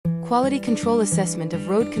quality control assessment of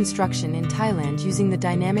road construction in Thailand using the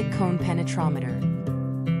dynamic cone penetrometer.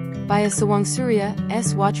 By Asawangsurya,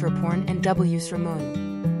 S. Wachraporn and W.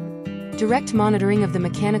 Sramun. Direct monitoring of the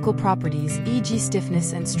mechanical properties, e.g.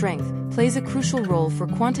 stiffness and strength, plays a crucial role for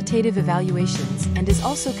quantitative evaluations and is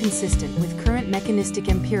also consistent with current mechanistic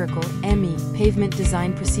empirical (ME) pavement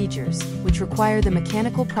design procedures, which require the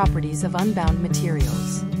mechanical properties of unbound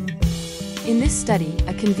materials. In this study,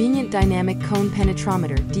 a convenient dynamic cone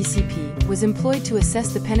penetrometer (DCP) was employed to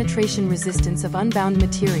assess the penetration resistance of unbound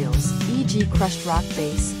materials, e.g. crushed rock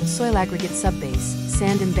base, soil aggregate subbase,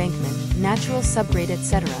 sand embankment, natural subgrade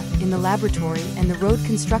etc., in the laboratory and the road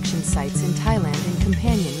construction sites in Thailand in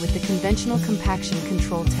companion with the conventional compaction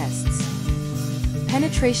control tests.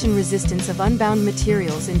 Penetration resistance of unbound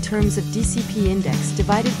materials in terms of DCP index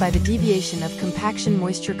divided by the deviation of compaction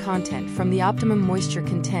moisture content from the optimum moisture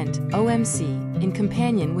content, OMC, in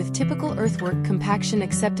companion with typical earthwork compaction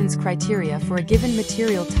acceptance criteria for a given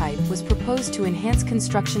material type was proposed to enhance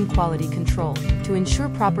construction quality control, to ensure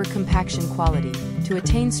proper compaction quality, to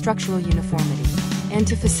attain structural uniformity, and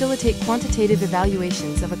to facilitate quantitative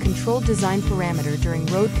evaluations of a controlled design parameter during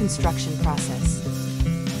road construction process.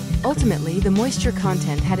 Ultimately, the moisture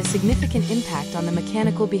content had a significant impact on the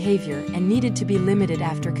mechanical behavior and needed to be limited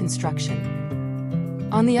after construction.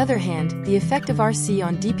 On the other hand, the effect of RC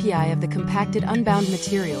on DPI of the compacted unbound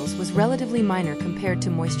materials was relatively minor compared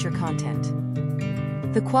to moisture content.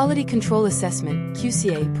 The Quality Control Assessment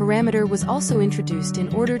 (QCA) parameter was also introduced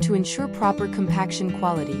in order to ensure proper compaction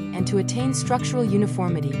quality and to attain structural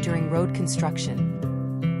uniformity during road construction.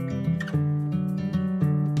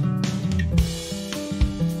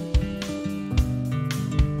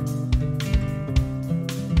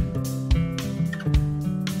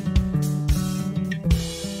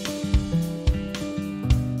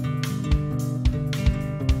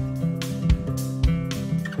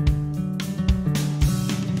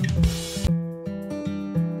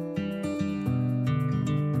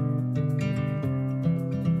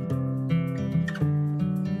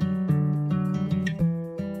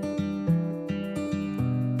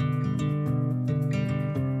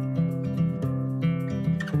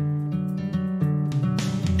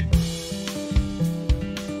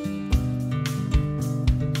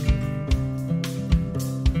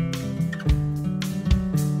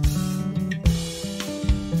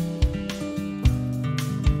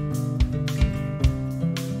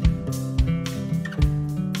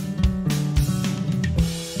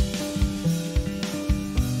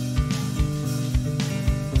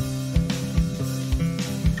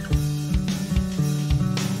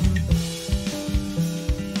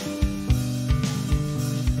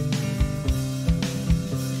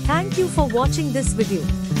 Thank you for watching this video.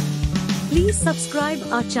 Please subscribe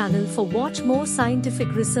our channel for watch more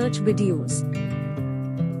scientific research videos.